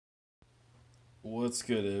What's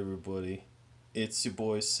good, everybody? It's your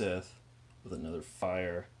boy Seth with another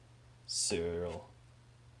fire cereal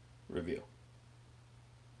review.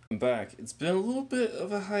 I'm back. It's been a little bit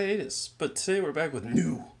of a hiatus, but today we're back with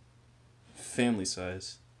new family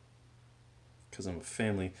size, because I'm a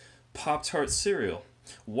family, Pop-Tart cereal.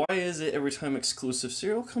 Why is it every time exclusive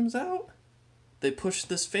cereal comes out, they push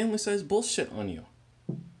this family size bullshit on you?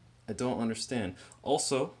 I don't understand.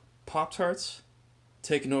 Also, Pop-Tarts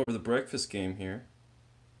taking over the breakfast game here.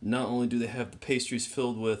 Not only do they have the pastries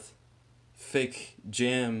filled with fake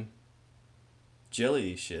jam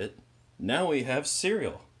jelly shit, now we have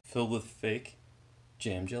cereal filled with fake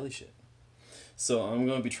jam jelly shit. So I'm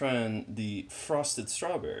going to be trying the frosted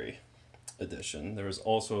strawberry edition. There is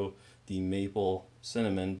also the maple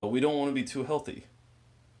cinnamon, but we don't want to be too healthy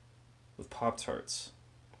with Pop-Tarts.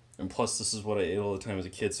 And plus, this is what I ate all the time as a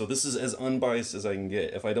kid, so this is as unbiased as I can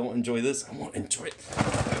get. If I don't enjoy this, I won't enjoy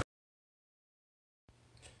it.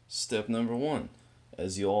 Step number 1.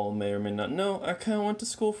 As you all may or may not know, I kind of went to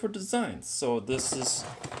school for design, so this is,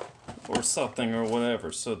 or something or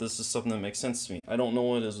whatever, so this is something that makes sense to me. I don't know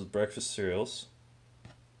what it is with breakfast cereals,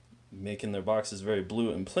 making their boxes very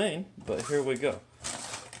blue and plain, but here we go.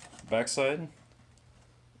 Backside.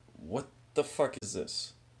 What the fuck is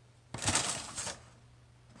this?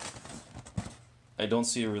 I don't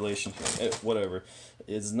see a relation here. Whatever.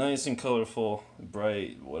 It's nice and colorful,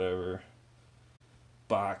 bright, whatever.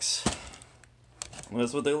 Box.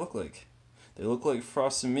 That's what they look like. They look like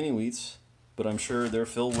frosted mini wheats, but I'm sure they're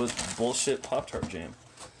filled with bullshit Pop-Tart jam.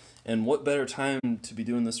 And what better time to be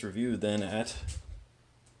doing this review than at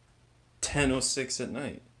 10:06 at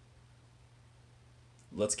night?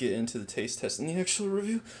 Let's get into the taste test and the actual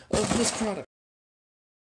review of this product.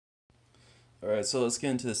 Alright, so let's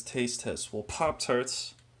get into this taste test. Will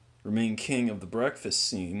Pop-Tarts remain king of the breakfast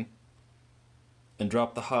scene and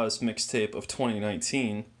drop the hottest mixtape of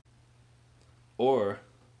 2019? Or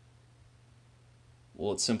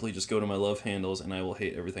will it simply just go to my love handles and I will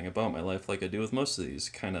hate everything about my life like I do with most of these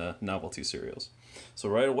kind of novelty cereals? So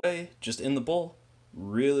right away, just in the bowl,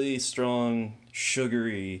 really strong,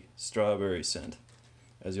 sugary strawberry scent.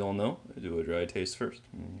 As you all know, I do a dry taste first.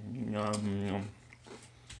 Yum, yum.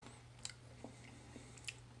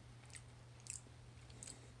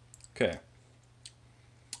 Okay.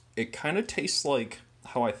 It kind of tastes like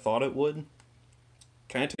how I thought it would.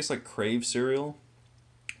 Kind of tastes like Crave cereal,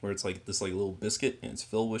 where it's like this like little biscuit and it's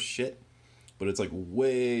filled with shit, but it's like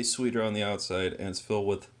way sweeter on the outside and it's filled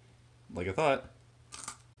with, like I thought,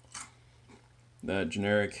 that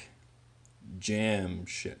generic jam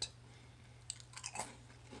shit.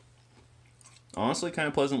 Honestly, kind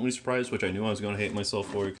of pleasantly surprised, which I knew I was going to hate myself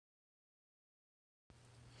for.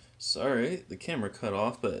 Sorry, the camera cut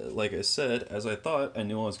off, but like I said, as I thought, I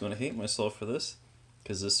knew I was going to hate myself for this,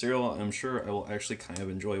 because this cereal, I'm sure I will actually kind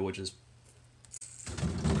of enjoy, which is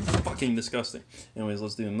fucking disgusting. Anyways,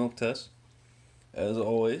 let's do a milk test. As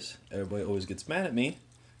always, everybody always gets mad at me,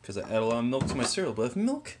 because I add a lot of milk to my cereal, but if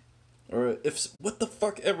milk, or if, what the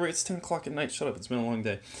fuck ever, it's 10 o'clock at night, shut up, it's been a long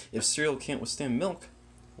day. If cereal can't withstand milk,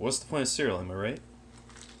 what's the point of cereal, am I right?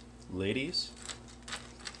 Ladies?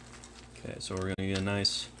 Okay, so we're gonna get a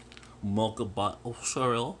nice milk bite of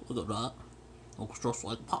cereal. Look at that. Looks just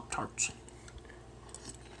like Pop-Tarts.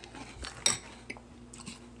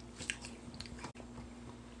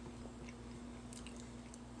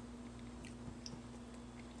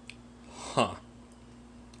 Huh.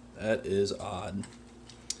 That is odd.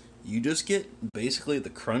 You just get basically the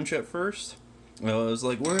crunch at first. I was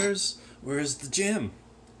like, where's the jam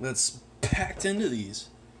that's packed into these?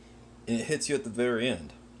 And it hits you at the very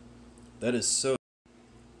end. That is so...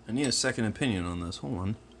 I need a second opinion on this. Hold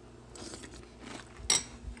on.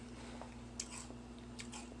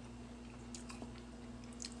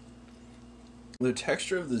 The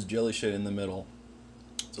texture of this jelly shit in the middle,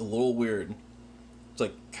 it's a little weird. It's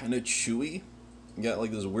like kind of chewy. You got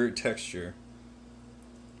like this weird texture.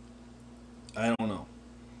 I don't know.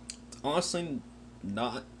 It's honestly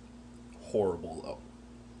not horrible though.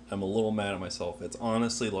 I'm a little mad at myself. It's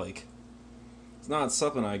honestly like, it's not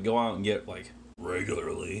something I go out and get like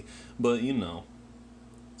regularly, but you know,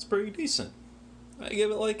 it's pretty decent. I give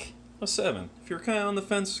it like a 7. If you're kind of on the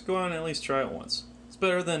fence, go out and at least try it once. It's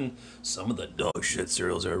better than some of the dog shit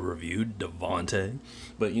cereals I reviewed, Devante,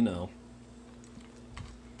 but you know,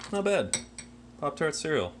 not bad. Pop-Tart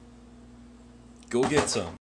cereal. Go get some.